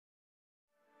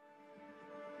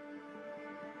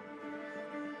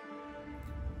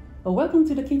Well, welcome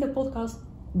to the Keto Podcast,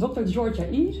 Dr. Georgia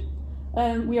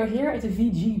Eir. We are here at the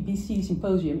VGBC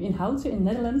Symposium in Houten in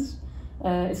Netherlands.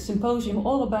 It's a symposium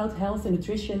all about health and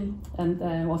nutrition. And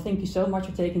well, thank you so much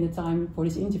for taking the time for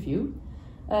this interview.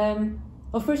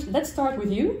 Well, first, let's start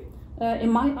with you. In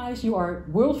my eyes, you are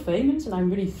world famous, and I'm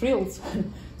really thrilled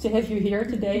to have you here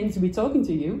today and to be talking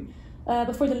to you.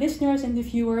 But for the listeners and the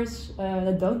viewers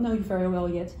that don't know you very well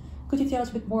yet, could you tell us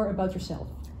a bit more about yourself?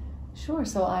 Sure.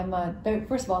 So I'm,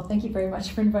 first of all, thank you very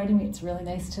much for inviting me. It's really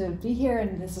nice to be here,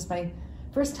 and this is my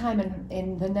first time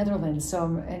in the Netherlands.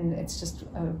 And it's just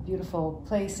a beautiful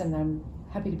place, and I'm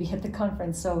happy to be at the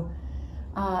conference. So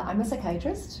I'm a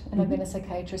psychiatrist, and I've been a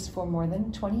psychiatrist for more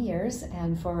than 20 years,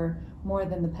 and for more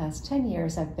than the past 10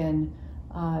 years, I've been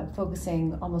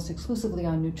focusing almost exclusively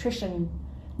on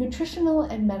nutritional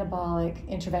and metabolic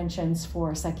interventions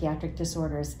for psychiatric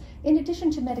disorders, in addition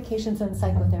to medications and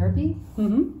psychotherapy.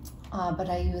 But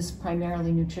I use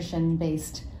primarily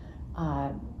nutrition-based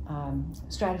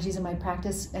strategies in my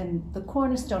practice, and the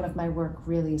cornerstone of my work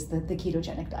really is the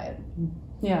ketogenic diet.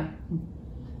 Yeah.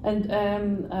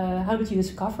 And how did you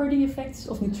discover the effects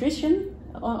of nutrition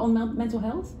on mental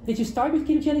health? Did you start with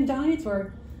ketogenic diet,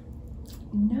 or?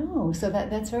 No, so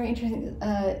that's very interesting.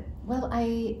 Well,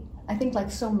 I think,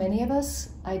 like so many of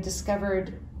us, I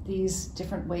discovered these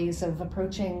different ways of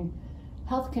approaching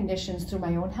health conditions through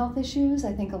my own health issues.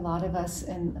 I think a lot of us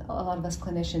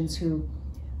clinicians who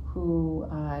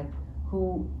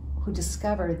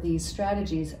discover these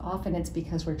strategies, often it's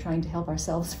because we're trying to help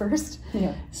ourselves first.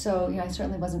 Yeah. So I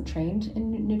certainly wasn't trained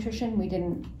in nutrition. We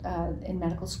didn't in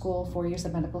medical school, 4 years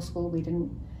of medical school, we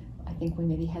didn't. I think we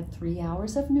maybe had 3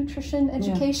 hours of nutrition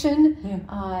education,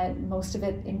 most of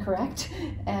it incorrect,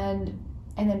 and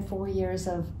then 4 years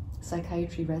of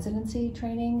psychiatry residency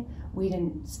training. We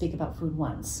didn't speak about food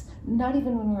once, not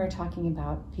even when we were talking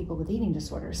about people with eating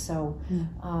disorders. So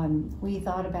we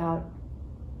thought about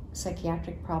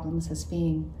psychiatric problems as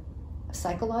being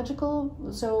psychological,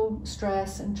 so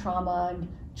stress and trauma and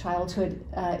childhood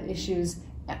issues,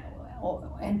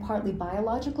 and partly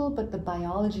biological, but the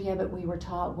biology of it we were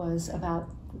taught was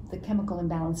about the chemical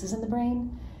imbalances in the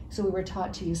brain. So we were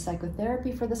taught to use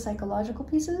psychotherapy for the psychological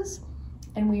pieces,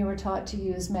 and we were taught to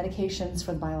use medications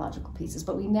for the biological pieces,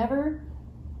 but we never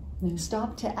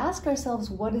stopped to ask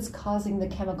ourselves what is causing the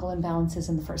chemical imbalances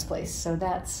in the first place. So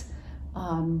that's,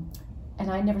 and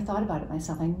I never thought about it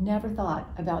myself. I never thought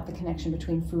about the connection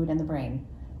between food and the brain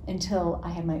until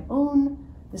I had my own,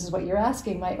 this is what you're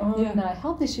asking, my own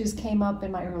health issues came up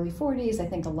in my early 40s. I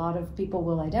think a lot of people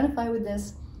will identify with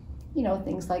this.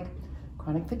 Things like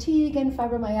chronic fatigue and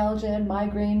fibromyalgia and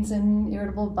migraines and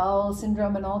irritable bowel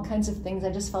syndrome and all kinds of things.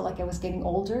 I just felt like I was getting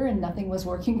older and nothing was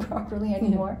working properly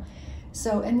anymore.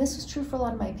 So, and this was true for a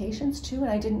lot of my patients too, and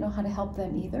I didn't know how to help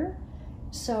them either.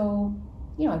 So,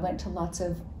 I went to lots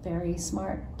of very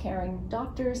smart, caring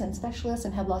doctors and specialists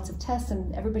and had lots of tests,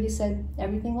 and everybody said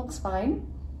everything looks fine.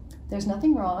 There's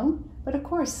nothing wrong, but of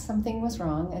course something was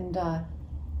wrong, and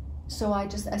so I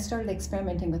started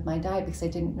experimenting with my diet because I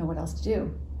didn't know what else to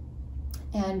do.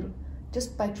 And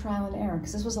just by trial and error,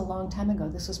 because this was a long time ago,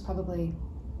 this was probably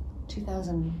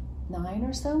 2009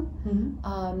 or so,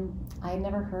 I had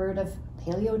never heard of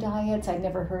paleo diets, I'd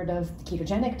never heard of the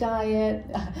ketogenic diet,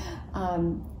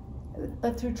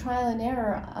 but through trial and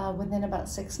error, within about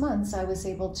 6 months, I was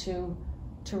able to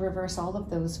reverse all of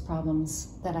those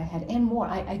problems that I had and more.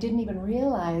 I didn't even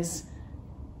realize,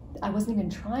 I wasn't even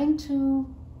trying to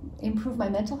improve my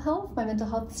mental health. My mental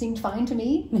health seemed fine to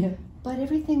me, but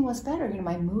everything was better.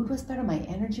 My mood was better, my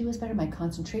energy was better, my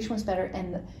concentration was better,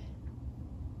 and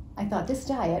I thought this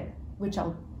diet, which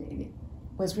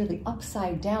was really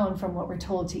upside down from what we're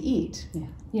told to eat.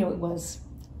 It was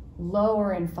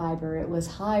lower in fiber, it was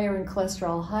higher in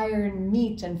cholesterol, higher in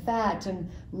meat and fat, and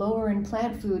lower in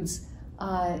plant foods.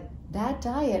 That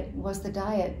diet was the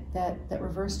diet that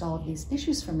reversed all of these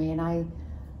issues for me, and I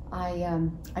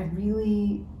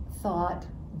really thought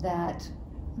that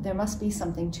there must be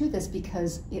something to this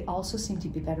because it also seemed to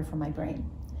be better for my brain.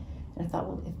 And I thought,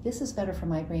 well, if this is better for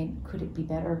my brain, could it be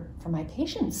better for my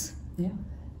patients?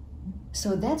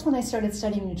 So that's when I started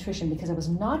studying nutrition, because I was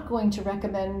not going to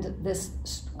recommend this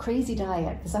crazy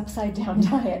diet, this upside down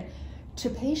diet, to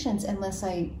patients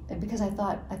because I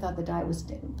thought the diet was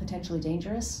potentially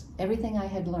dangerous. Everything I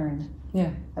had learned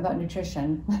about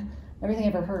nutrition, everything I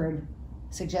ever heard,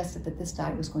 suggested that this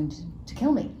diet was going to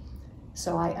kill me.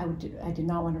 So I did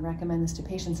not want to recommend this to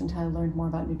patients until I learned more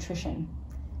about nutrition.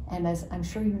 And as I'm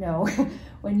sure you know,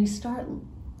 when you start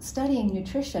studying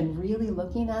nutrition, really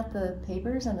looking at the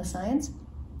papers and the science,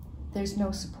 there's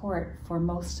no support for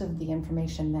most of the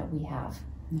information that we have.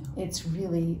 It's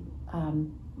really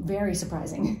very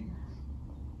surprising.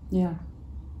 Yeah,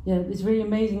 it's really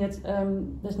amazing that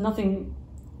there's not a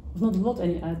lot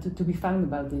to be found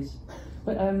about this.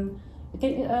 But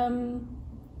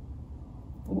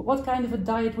what kind of a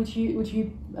diet would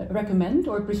you recommend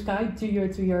or prescribe to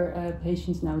your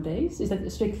patients nowadays? Is that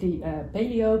strictly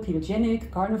paleo,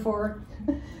 ketogenic, carnivore?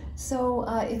 So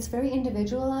it's very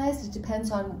individualized. It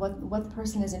depends on what the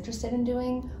person is interested in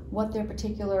doing, what their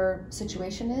particular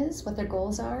situation is, what their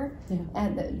goals are,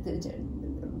 and the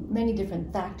many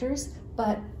different factors.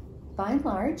 But by and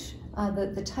large,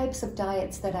 the types of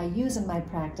diets that I use in my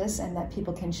practice and that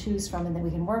people can choose from and that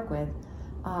we can work with,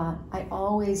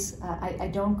 I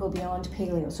don't go beyond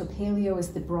paleo. So paleo is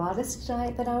the broadest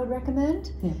diet that I would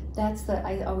recommend. Yeah.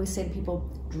 I always say to people,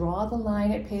 draw the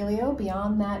line at paleo.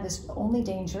 Beyond that is only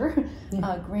danger.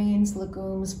 Yeah. Grains,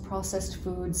 legumes, processed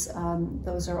foods,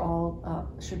 those are all,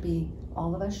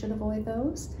 all of us should avoid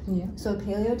those. Yeah. So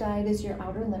paleo diet is your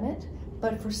outer limit,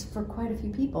 but for quite a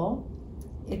few people,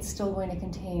 it's still going to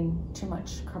contain too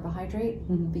much carbohydrate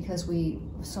because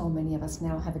so many of us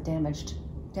now have a damaged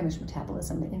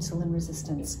metabolism, insulin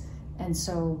resistance, and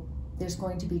so there's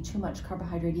going to be too much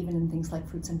carbohydrate even in things like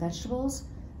fruits and vegetables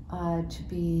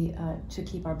to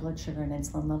keep our blood sugar and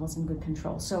insulin levels in good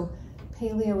control. So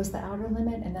paleo is the outer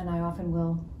limit, and then I often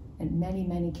will, in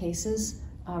many cases,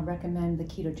 recommend the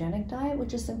ketogenic diet,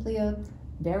 which is simply a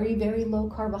very, very low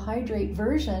carbohydrate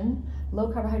version,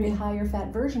 higher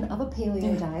fat version of a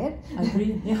paleo diet. I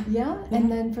agree. Yeah. And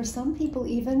then for some people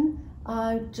even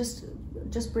just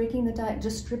breaking the diet,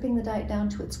 just stripping the diet down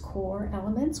to its core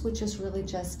elements, which is really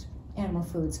just animal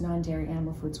foods, non-dairy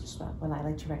animal foods, which is what I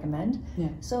like to recommend. Yeah.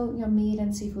 So meat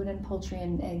and seafood and poultry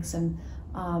and eggs, and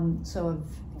so an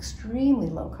extremely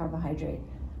low carbohydrate,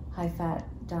 high fat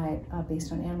diet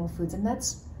based on animal foods, and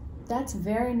that's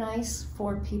very nice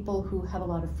for people who have a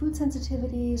lot of food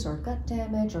sensitivities or gut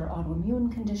damage or autoimmune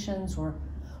conditions, or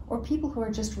people who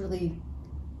are just really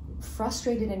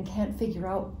frustrated and can't figure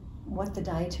out what the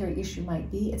dietary issue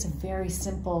might be. It's a very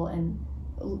simple and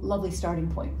lovely starting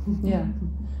point. Yeah.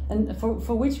 And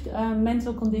for which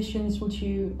mental conditions would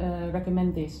you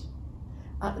recommend this?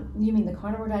 You mean the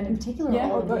carnivore diet in particular, or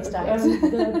all of these diets?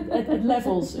 At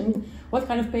levels. And what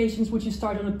kind of patients would you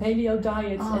start on a paleo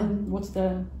diet, and what's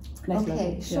the next level?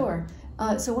 Okay, sure.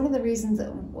 So one of the reasons,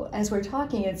 as we're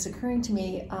talking, it's occurring to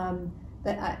me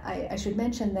that I should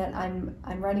mention that I'm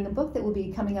writing a book that will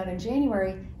be coming out in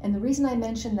January, and the reason I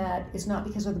mention that is not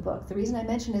because of the book. The reason I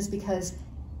mention is because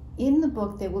in the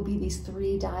book there will be these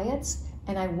 3 diets,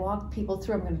 and I walk people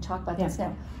through, I'm going to talk about this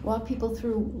now, walk people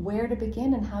through where to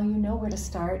begin and how you know where to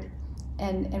start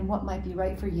and what might be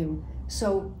right for you.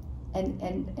 So,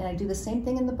 and I do the same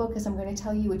thing in the book as I'm going to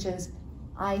tell you, which is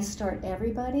I start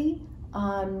everybody.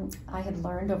 I have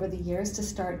learned over the years to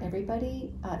start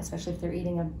everybody, especially if they're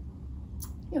eating a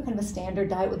kind of a standard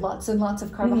diet with lots and lots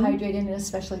of carbohydrate in it,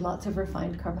 especially lots of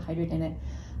refined carbohydrate in it.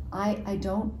 I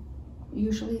don't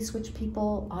usually switch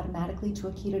people automatically to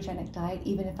a ketogenic diet,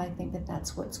 even if I think that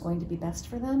that's what's going to be best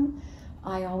for them.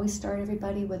 I always start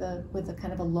everybody with a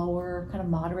kind of a lower, kind of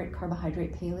moderate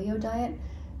carbohydrate paleo diet,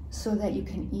 so that you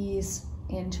can ease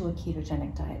into a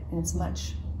ketogenic diet, and it's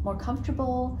much more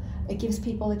comfortable. It gives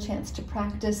people a chance to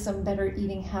practice some better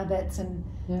eating habits, and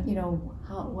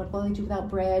what will they do without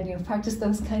bread, practice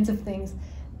those kinds of things,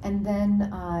 and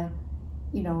then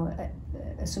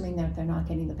assuming that they're not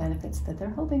getting the benefits that they're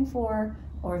hoping for,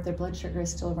 or if their blood sugar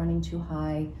is still running too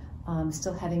high,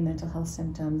 still having mental health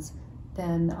symptoms,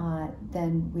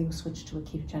 then we will switch to a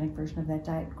ketogenic version of that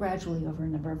diet gradually over a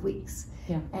number of weeks.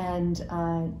 Yeah. And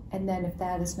then if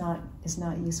that is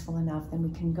not useful enough, then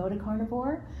we can go to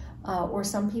carnivore. Or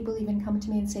some people even come to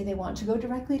me and say they want to go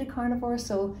directly to carnivore.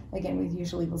 So again, we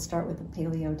usually will start with the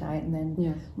paleo diet and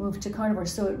then move to carnivore.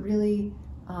 So it really,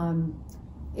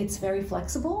 it's very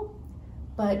flexible.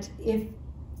 But if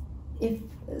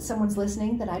someone's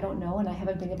listening that I don't know and I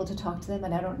haven't been able to talk to them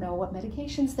and I don't know what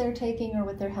medications they're taking or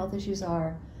what their health issues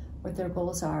are, what their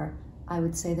goals are, I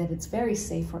would say that it's very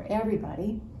safe for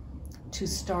everybody to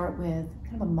start with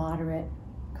kind of a moderate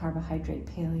carbohydrate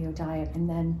paleo diet and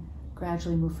then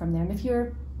gradually move from there. And if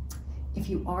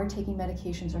you are taking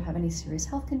medications or have any serious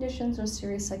health conditions or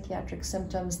serious psychiatric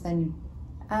symptoms, then you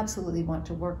absolutely want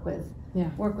to work with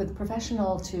a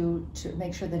professional to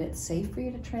make sure that it's safe for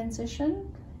you to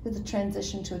transition. Because the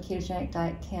transition to a ketogenic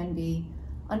diet can be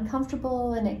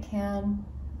uncomfortable, and it can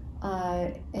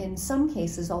In some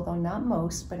cases, although not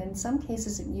most, but in some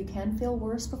cases you can feel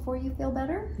worse before you feel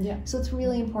better. Yeah. So it's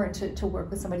really important to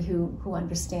work with somebody who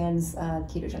understands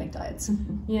ketogenic diets.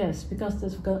 Yes, because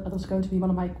that was going to be one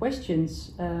of my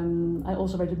questions. I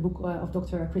also read the book of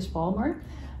Dr. Chris Palmer,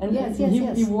 and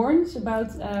he warns about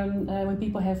when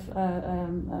people have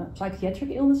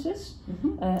psychiatric illnesses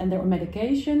and they're on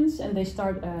medications and they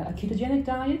start a ketogenic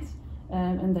diet,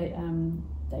 and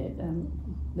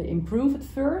they improve at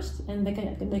first, and they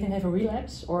can have a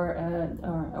relapse, or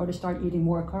they start eating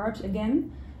more carbs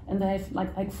again, and they have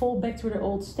like fall back to their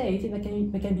old state, and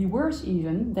they can be worse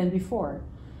even than before.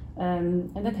 And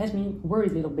that has me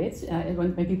worried a little bit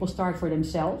when people start for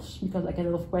themselves, because I get a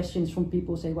lot of questions from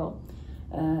people who say, well,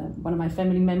 one of my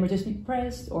family members is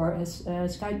depressed or has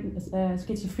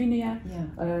schizophrenia,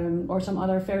 or some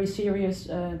other very serious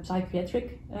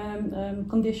psychiatric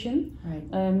condition.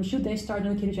 Right. Should they start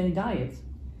on a ketogenic diet?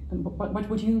 What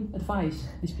would you advise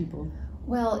these people?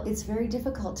 Well, it's very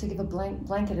difficult to give a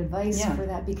blanket advice for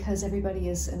that, because everybody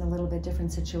is in a little bit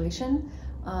different situation.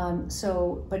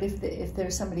 But if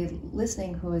there's somebody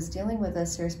listening who is dealing with a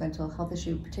serious mental health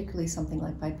issue, particularly something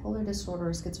like bipolar disorder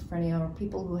or schizophrenia, or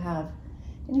people who have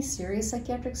any serious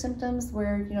psychiatric symptoms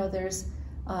where, there's,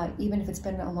 even if it's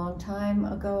been a long time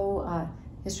ago,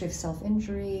 history of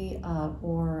self-injury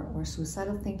or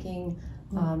suicidal thinking,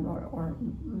 or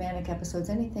manic episodes,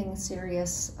 anything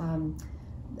serious,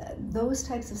 those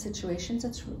types of situations,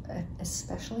 it's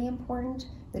especially important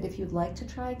that if you'd like to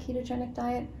try a ketogenic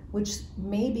diet, which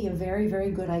may be a very,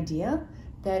 very good idea,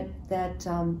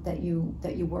 that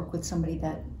you work with somebody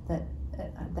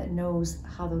that knows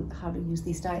how to use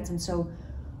these diets. And so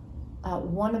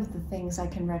one of the things I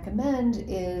can recommend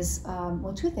is,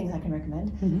 two things I can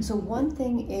recommend. So one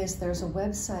thing is there's a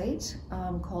website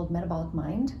called Metabolic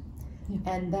Mind.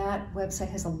 And that website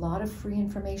has a lot of free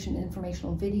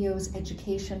informational videos,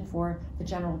 education for the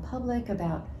general public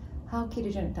about how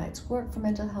ketogenic diets work for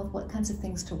mental health, what kinds of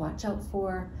things to watch out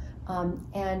for.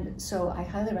 And so I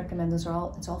highly recommend it's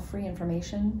all free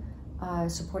information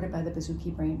supported by the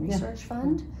Bazooki Brain Research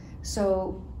Fund.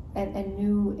 So, and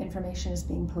new information is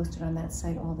being posted on that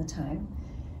site all the time.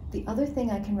 The other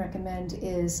thing I can recommend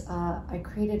is I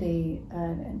created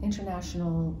an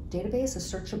international database, a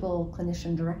searchable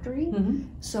clinician directory,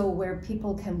 so where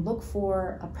people can look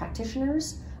for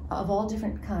practitioners of all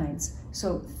different kinds.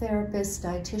 So therapists,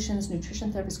 dietitians,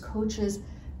 nutrition therapists, coaches,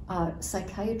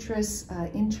 psychiatrists,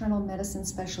 internal medicine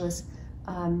specialists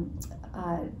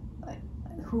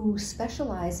who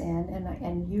specialize in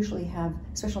and usually have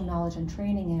special knowledge and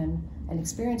training in and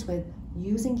experience with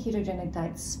using ketogenic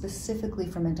diets specifically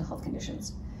for mental health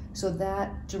conditions. So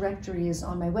that directory is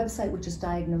on my website, which is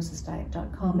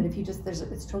diagnosisdiet.com. And if you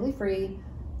it's totally free.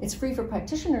 It's free for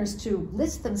practitioners to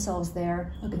list themselves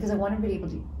there, because I want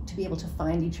everybody to be able to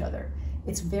find each other.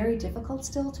 It's very difficult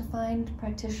still to find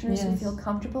practitioners who feel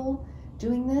comfortable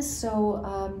doing this. So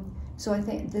I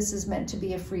think this is meant to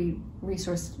be a free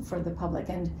resource for the public.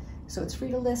 And so it's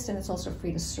free to list, and it's also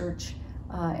free to search.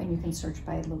 And you can search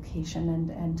by location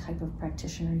and type of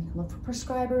practitioner. You can look for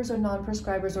prescribers or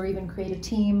non-prescribers, or even create a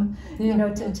team,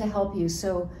 to help you.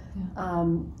 So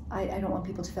I don't want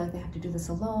people to feel like they have to do this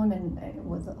alone and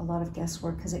with a lot of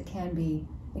guesswork, because it can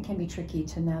be tricky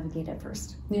to navigate at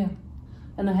first. Yeah,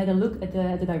 and I had a look at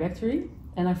the directory,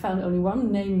 and I found only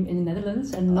one name in the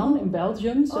Netherlands and none in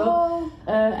Belgium. So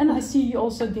and I see you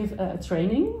also give a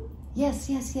training. Yes.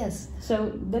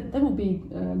 So that would be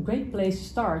a great place to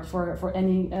start for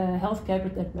any healthcare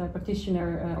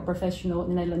practitioner or professional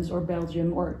in the Netherlands or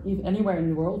Belgium or even anywhere in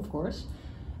the world, of course,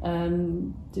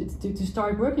 to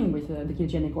start working with the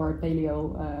ketogenic or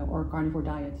paleo or carnivore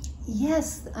diet.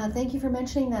 Yes, thank you for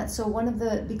mentioning that. So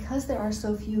because there are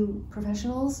so few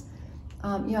professionals,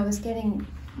 I was getting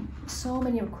so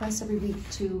many requests every week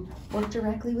to work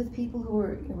directly with people who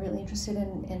are really interested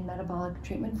in metabolic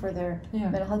treatment for their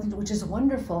mental health, which is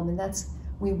wonderful. I mean,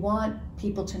 we want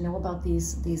people to know about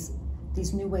these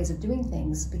new ways of doing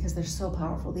things, because they're so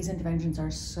powerful. These interventions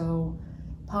are so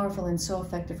powerful and so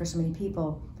effective for so many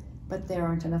people, but there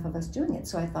aren't enough of us doing it.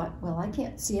 So I thought, well, I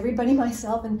can't see everybody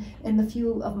myself, and the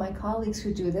few of my colleagues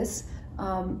who do this,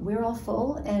 we're all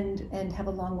full and have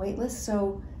a long wait list.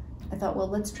 So I thought, well,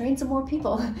 let's train some more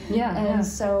people.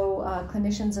 So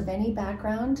clinicians of any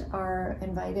background are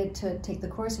invited to take the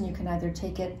course, and you can either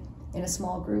take it in a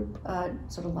small group,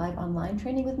 sort of live online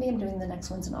training with me. I'm doing the next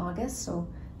ones in August, so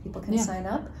people can sign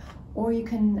up. Or you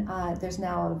can, there's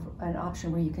now an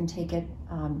option where you can take it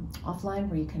offline,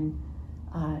 where you can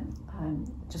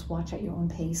just watch at your own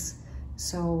pace.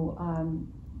 So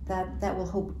that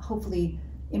will hopefully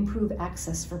improve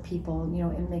access for people,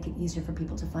 and make it easier for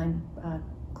people to find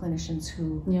clinicians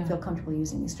who feel comfortable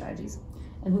using these strategies.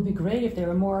 It would be great if there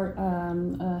were more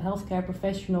healthcare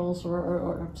professionals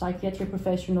or psychiatric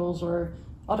professionals or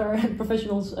other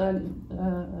professionals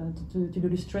to do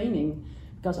this training.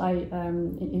 Because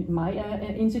in my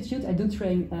institute, I do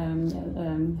train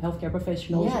healthcare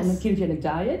professionals on a ketogenic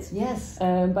diet. Yes.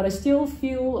 But I still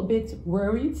feel a bit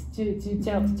worried to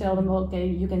tell them, okay,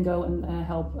 you can go and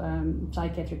help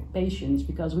psychiatric patients,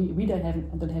 because we don't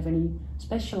have any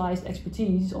specialized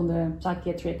expertise on the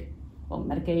psychiatric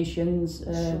medications,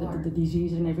 the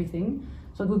disease and everything.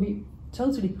 So it would be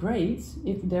totally great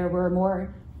if there were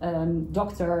more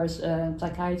doctors,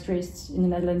 psychiatrists in the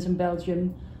Netherlands and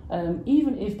Belgium.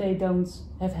 Even if they don't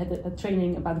have had a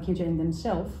training about the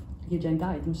ketogenic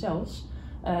diet themselves,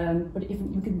 but if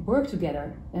we could work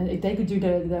together, and if they could do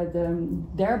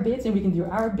their bit and we can do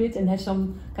our bit and have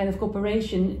some kind of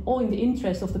cooperation, all in the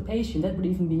interest of the patient, that would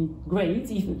even be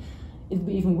great. It would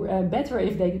be even better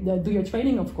if they do your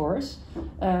training, of course.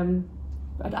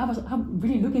 But I'm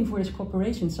really looking for this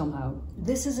cooperation somehow.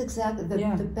 This is exactly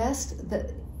the best.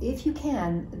 If you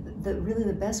can, really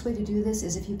the best way to do this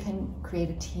is if you can create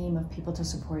a team of people to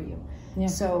support you. Yeah.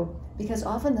 So, because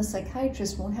often the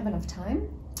psychiatrist won't have enough time,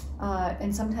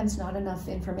 and sometimes not enough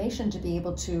information to be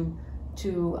able to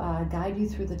guide you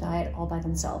through the diet all by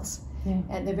themselves. Yeah.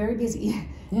 And they're very busy.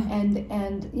 Yeah.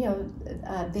 And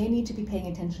they need to be paying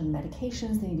attention to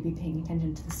medications. They need to be paying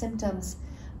attention to the symptoms.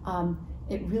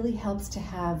 It really helps to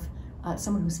have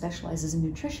someone who specializes in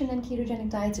nutrition and ketogenic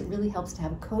diets. It really helps to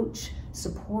have a coach,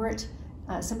 support,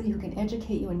 somebody who can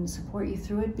educate you and support you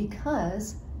through it,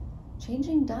 because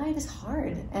changing diet is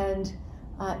hard. And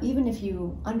even if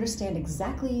you understand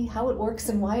exactly how it works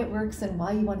and why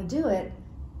you want to do it,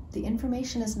 the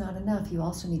information is not enough. You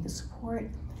also need the support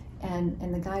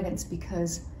and the guidance,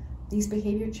 because these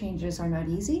behavior changes are not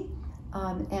easy.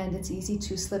 And it's easy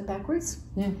to slip backwards.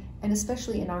 Yeah. And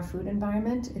especially in our food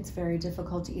environment, it's very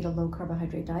difficult to eat a low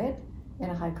carbohydrate diet in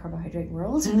a high carbohydrate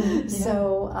world. Mm-hmm. Yeah.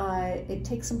 So it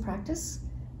takes some practice.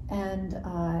 And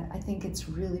I think it's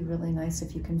really, really nice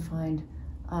if you can find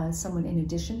someone in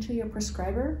addition to your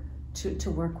prescriber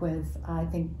to work with. I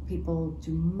think people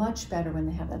do much better when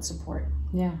they have that support.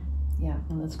 Yeah. Yeah.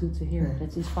 Well, that's good to hear.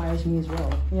 That inspires me as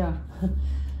well. Yeah.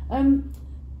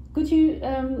 Could you,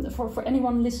 for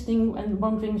anyone listening and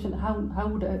wondering how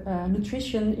would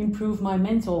nutrition improve my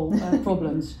mental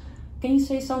problems, can you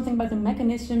say something about the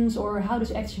mechanisms or how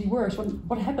this actually works?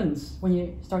 What happens when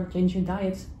you start changing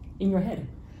diet in your head?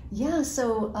 Yeah,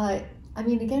 so I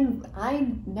mean, again,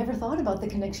 I never thought about the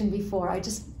connection before.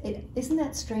 Isn't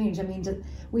that strange? I mean,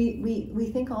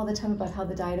 we think all the time about how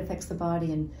the diet affects the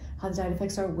body and how the diet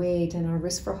affects our weight and our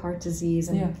risk for heart disease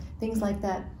and things like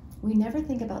that. We never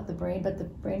think about the brain, but the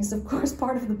brain is, of course,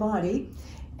 part of the body.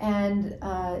 And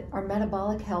our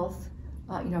metabolic health,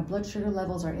 our blood sugar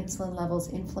levels, our insulin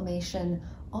levels, inflammation,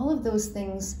 all of those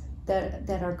things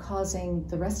that are causing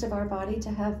the rest of our body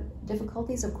to have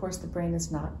difficulties. Of course, the brain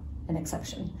is not an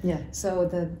exception. Yeah. So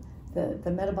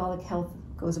the metabolic health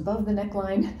goes above the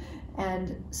neckline.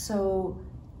 And so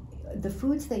the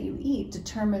foods that you eat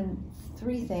determine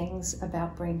three things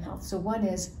about brain health. So one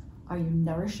is, are you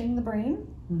nourishing the brain?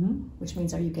 Mm-hmm. Which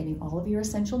means, are you getting all of your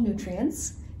essential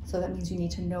nutrients? So that means you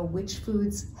need to know which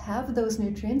foods have those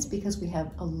nutrients, because we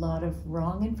have a lot of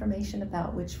wrong information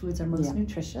about which foods are most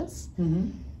nutritious. Mm-hmm.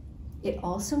 It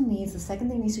also needs, the second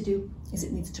thing it needs to do is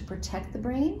it needs to protect the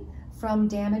brain from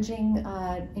damaging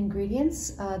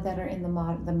ingredients that are in the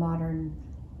modern,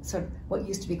 sort of what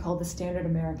used to be called the standard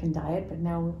American diet, but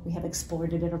now we have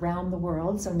exported it around the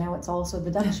world. So now it's also the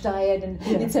Dutch diet and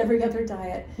it's every other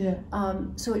diet. Yeah.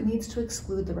 So it needs to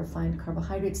exclude the refined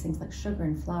carbohydrates, things like sugar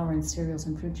and flour and cereals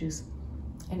and fruit juice.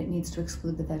 And it needs to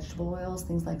exclude the vegetable oils,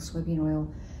 things like soybean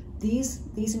oil. These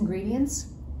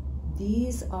ingredients,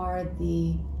 these are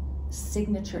the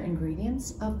signature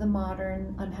ingredients of the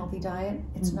modern unhealthy diet.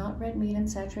 It's not red meat and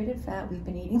saturated fat. We've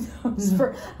been eating those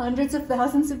for hundreds of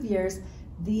thousands of years.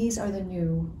 These are the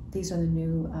new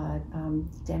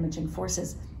damaging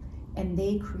forces, and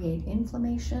they create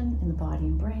inflammation in the body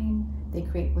and brain. They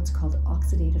create what's called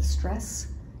oxidative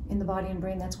stress in the body and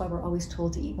brain. That's why we're always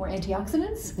told to eat more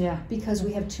antioxidants. Yeah. Because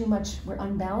we have too much. We're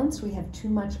unbalanced. We have too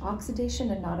much oxidation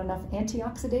and not enough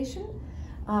antioxidation.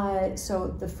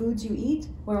 So the foods you eat,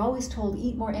 we're always told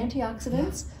eat more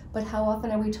antioxidants. But how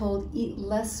often are we told eat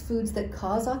less foods that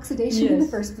cause oxidation in the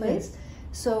first place? Yes.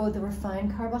 So the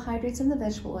refined carbohydrates and the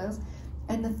vegetable oils.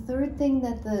 And the third thing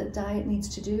that the diet needs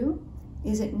to do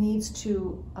is it needs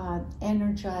to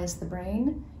energize the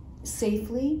brain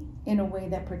safely in a way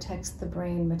that protects the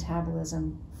brain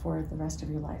metabolism for the rest of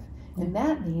your life. And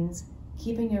that means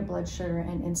keeping your blood sugar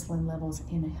and insulin levels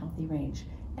in a healthy range.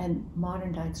 And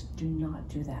modern diets do not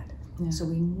do that. Yeah. So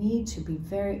we need to be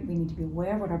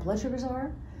aware of what our blood sugars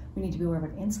are. We need to be aware of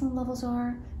what insulin levels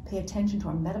are, pay attention to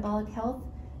our metabolic health,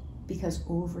 because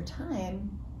over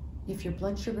time, if your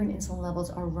blood sugar and insulin levels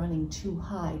are running too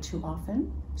high too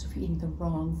often, so if you're eating the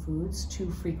wrong foods too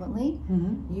frequently,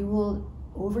 you will,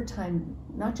 over time,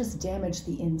 not just damage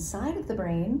the inside of the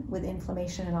brain with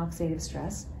inflammation and oxidative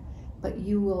stress, but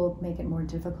you will make it more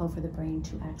difficult for the brain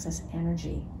to access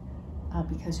energy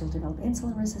because you'll develop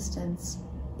insulin resistance.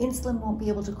 Insulin won't be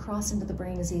able to cross into the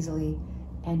brain as easily,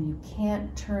 and you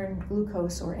can't turn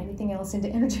glucose or anything else into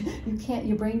energy.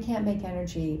 Your brain can't make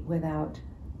energy without,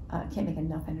 can't make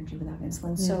enough energy without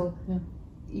insulin. So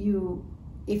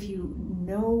if you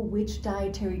know which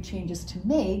dietary changes to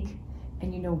make,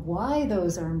 and you know why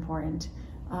those are important,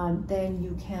 then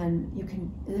you can,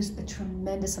 there's a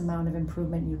tremendous amount of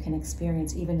improvement you can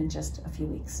experience even in just a few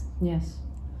weeks. Yes.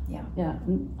 Yeah. Yeah.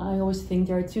 I always think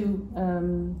there are two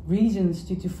reasons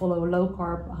to follow a low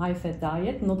carb, high fat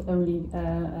diet, not only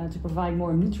to provide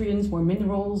more nutrients, more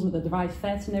minerals, with the right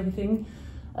fats and everything,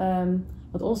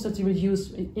 but also to reduce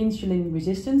insulin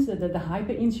resistance, the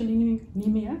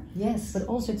hyperinsulinemia. Yes. But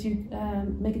also to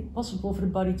make it possible for the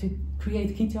body to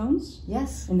create ketones.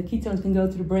 Yes. And the ketones can go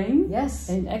to the brain. Yes.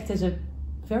 And act as a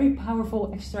very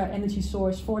powerful extra energy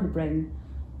source for the brain.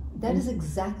 That is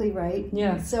exactly right.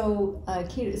 Yeah. So a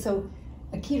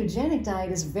ketogenic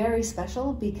diet is very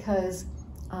special because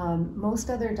most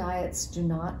other diets do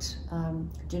not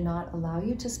allow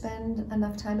you to spend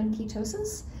enough time in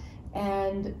ketosis.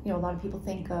 And a lot of people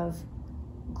think of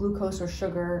glucose or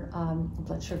sugar,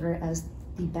 blood sugar, as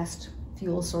the best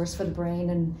fuel source for the brain,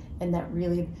 and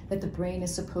that the brain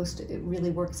is supposed to, it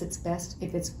really works its best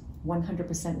if it's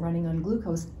 100% running on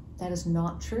glucose. That is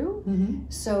not true.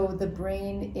 So the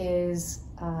brain is,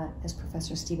 as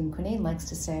Professor Stephen Cunnane likes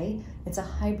to say, it's a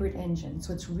hybrid engine.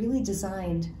 So it's really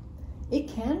designed, it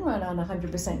can run on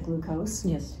 100% glucose.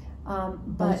 Yes.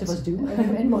 But most of us do.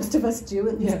 and most of us do,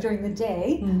 at least during the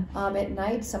day. At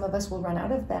night, some of us will run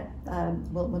out of that,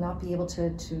 will not be able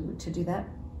to do that.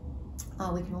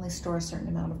 We can only store a certain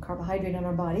amount of carbohydrate in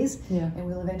our bodies, and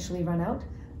we'll eventually run out.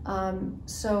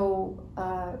 So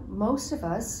most of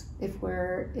us, if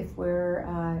we're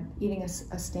eating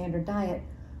a standard diet,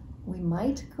 we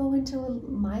might go into a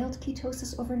mild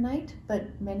ketosis overnight,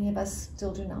 but many of us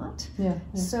still do not.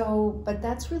 So, but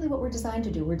that's really what we're designed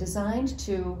to do. We're designed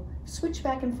to switch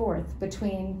back and forth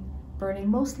between burning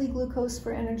mostly glucose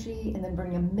for energy and then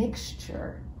burning a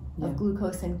mixture of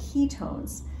glucose and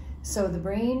ketones. So the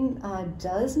brain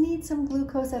does need some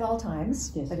glucose at all times,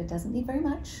 but it doesn't need very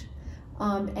much.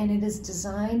 And it is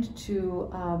designed to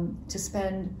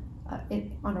spend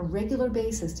on a regular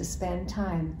basis, to spend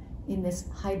time in this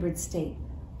hybrid state.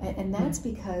 And that's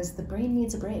because the brain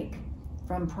needs a break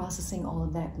from processing all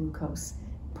of that glucose.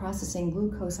 Processing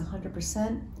glucose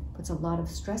 100% puts a lot of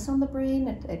stress on the brain.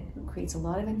 It creates a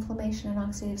lot of inflammation and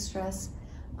oxidative stress.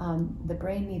 The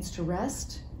brain needs to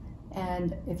rest.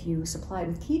 And if you supply it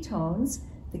with ketones,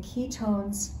 the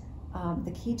ketones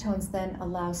then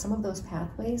allow some of those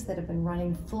pathways that have been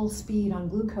running full speed on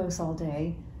glucose all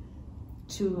day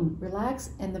to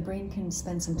relax, and the brain can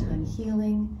spend some time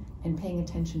healing and paying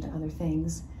attention to other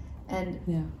things.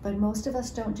 But most of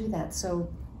us don't do that. So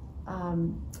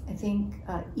I think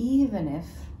even if,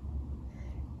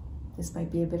 this might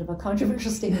be a bit of a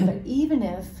controversial statement, but even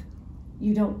if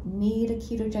you don't need a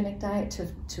ketogenic diet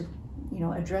to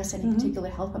address any particular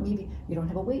health problem, maybe you don't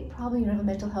have a weight problem, you don't have a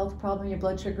mental health problem, your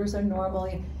blood sugars are normal,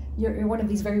 you're one of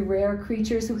these very rare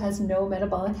creatures who has no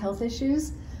metabolic health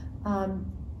issues,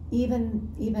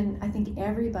 even I think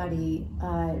everybody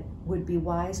would be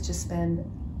wise to spend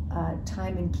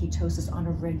time in ketosis on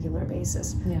a regular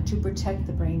basis to protect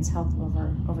the brain's health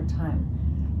over time.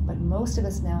 But most of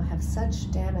us now have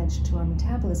such damage to our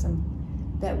metabolism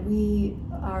that we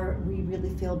really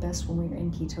feel best when we're in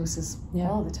ketosis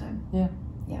all the time.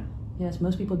 Yes,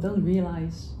 most people don't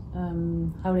realize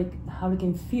how they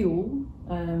can feel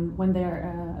when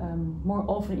they're more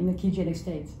often in a ketogenic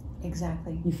state.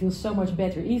 Exactly. You feel so much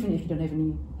better, even if you don't have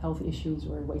any health issues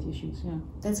or weight issues.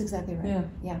 That's exactly right.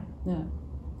 Yeah.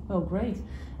 Oh, great.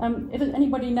 If there's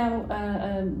anybody now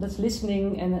that's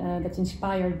listening and that's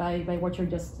inspired by what you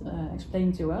just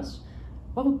explained to us,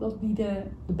 what would be the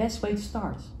best way to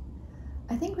start?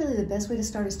 I think really the best way to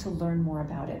start is to learn more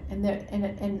about it. And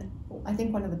I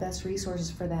think one of the best resources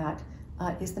for that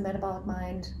is the Metabolic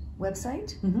Mind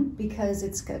website, because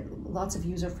it's got lots of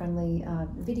user-friendly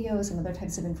videos and other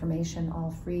types of information,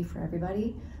 all free for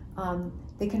everybody.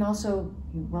 They can also,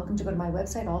 you're welcome to go to my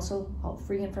website, also all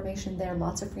free information there,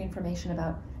 lots of free information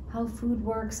about how food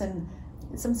works and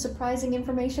some surprising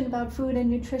information about food and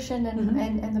nutrition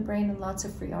and the brain, and lots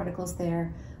of free articles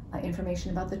there,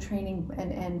 information about the training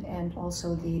and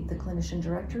also the clinician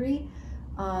directory.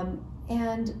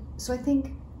 And so I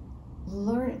think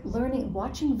learning,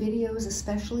 watching videos,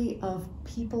 especially of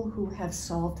people who have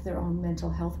solved their own mental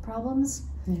health problems,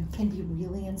 can be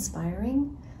really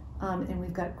inspiring. And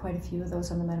we've got quite a few of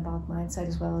those on the Metabolic Mind site,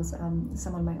 as well as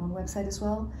some on my own website as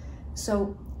well.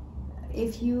 So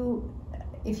if you're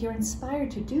inspired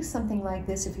to do something like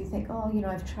this, if you think, oh,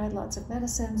 I've tried lots of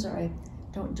medicines, or I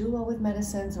don't do well with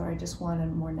medicines, or I just want a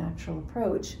more natural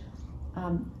approach,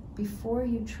 before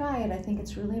you try it, I think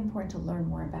it's really important to learn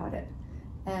more about it.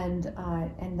 And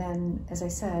then, as I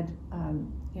said,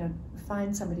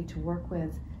 find somebody to work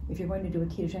with. If you're going to do a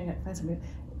ketogenic diet, find somebody.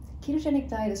 Ketogenic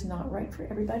diet is not right for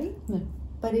everybody,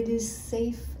 but it is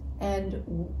safe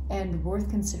and worth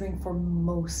considering for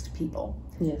most people.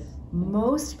 Yes.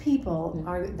 Most people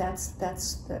are. That's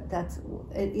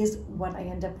it is what I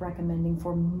end up recommending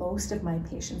for most of my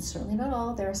patients. Certainly not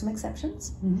all. There are some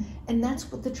exceptions, and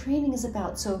that's what the training is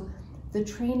about. So, the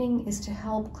training is to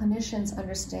help clinicians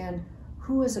understand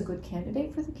who is a good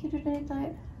candidate for the ketogenic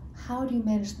diet. How do you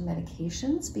manage the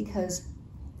medications? Because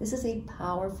this is a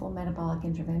powerful metabolic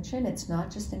intervention. It's not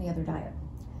just any other diet.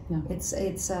 No. It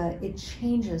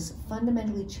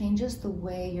fundamentally changes the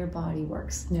way your body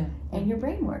works and your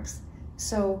brain works.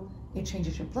 So it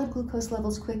changes your blood glucose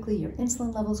levels quickly, your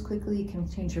insulin levels quickly. It can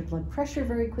change your blood pressure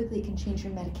very quickly. It can change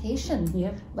your medication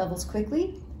levels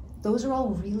quickly. Those are all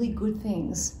really good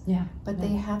things, but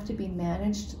they have to be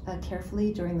managed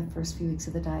carefully during the first few weeks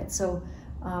of the diet. So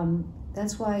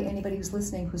that's why anybody who's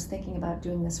listening, who's thinking about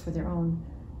doing this for their own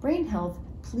brain health,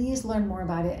 please learn more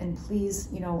about it, and please,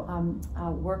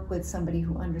 work with somebody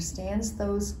who understands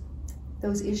those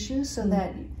issues, so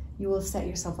that you will set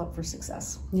yourself up for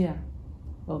success. Yeah.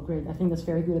 Well, great. I think that's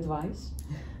very good advice.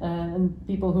 And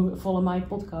people who follow my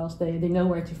podcast, they know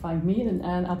where to find me, and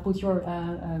I'll put your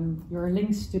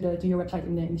links to your website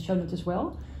in the show notes as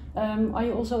well. Are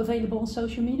you also available on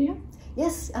social media?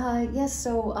 Yes.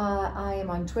 So I am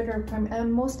on Twitter.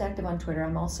 I'm most active on Twitter.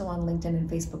 I'm also on LinkedIn and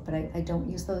Facebook, but I don't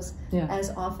use those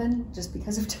as often, just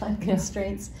because of time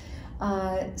constraints.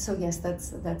 So yes,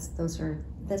 that's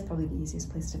probably the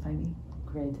easiest place to find me.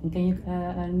 Great. And can you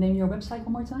name your website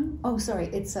one more time? Oh, sorry.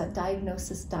 It's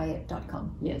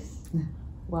diagnosisdiet.com. Yes.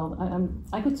 Well,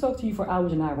 I could talk to you for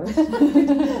hours and hours.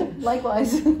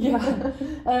 Likewise.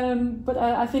 But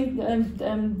I think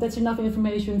that's enough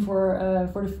information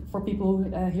for people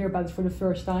who hear about it for the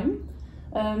first time.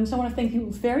 So I want to thank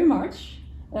you very much.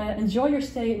 Enjoy your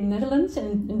stay in the Netherlands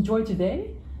and enjoy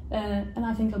today. And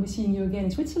I think I'll be seeing you again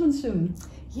in Switzerland soon.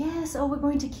 Yes. Oh, we're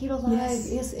going to Keto Live.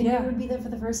 Yes. And you would be there for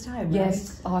the first time, right?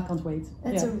 Yes. Oh, I can't wait.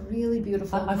 It's a really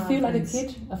beautiful I feel like a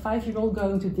kid, a 5-year-old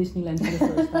going to Disneyland for the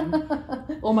first time.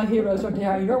 All my heroes are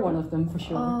there, and you're one of them for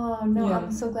sure. Oh, no. Yeah.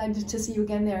 I'm so glad to see you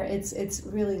again there. It's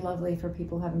really lovely for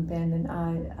people who haven't been. And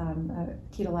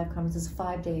Keto Live Conference is a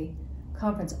 5-day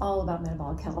conference all about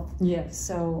metabolic health. Yes.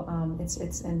 So it's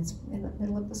in the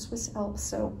middle of the Swiss Alps,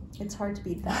 so it's hard to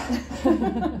beat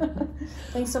that.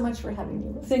 Thanks so much for having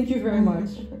me. Thank you very much.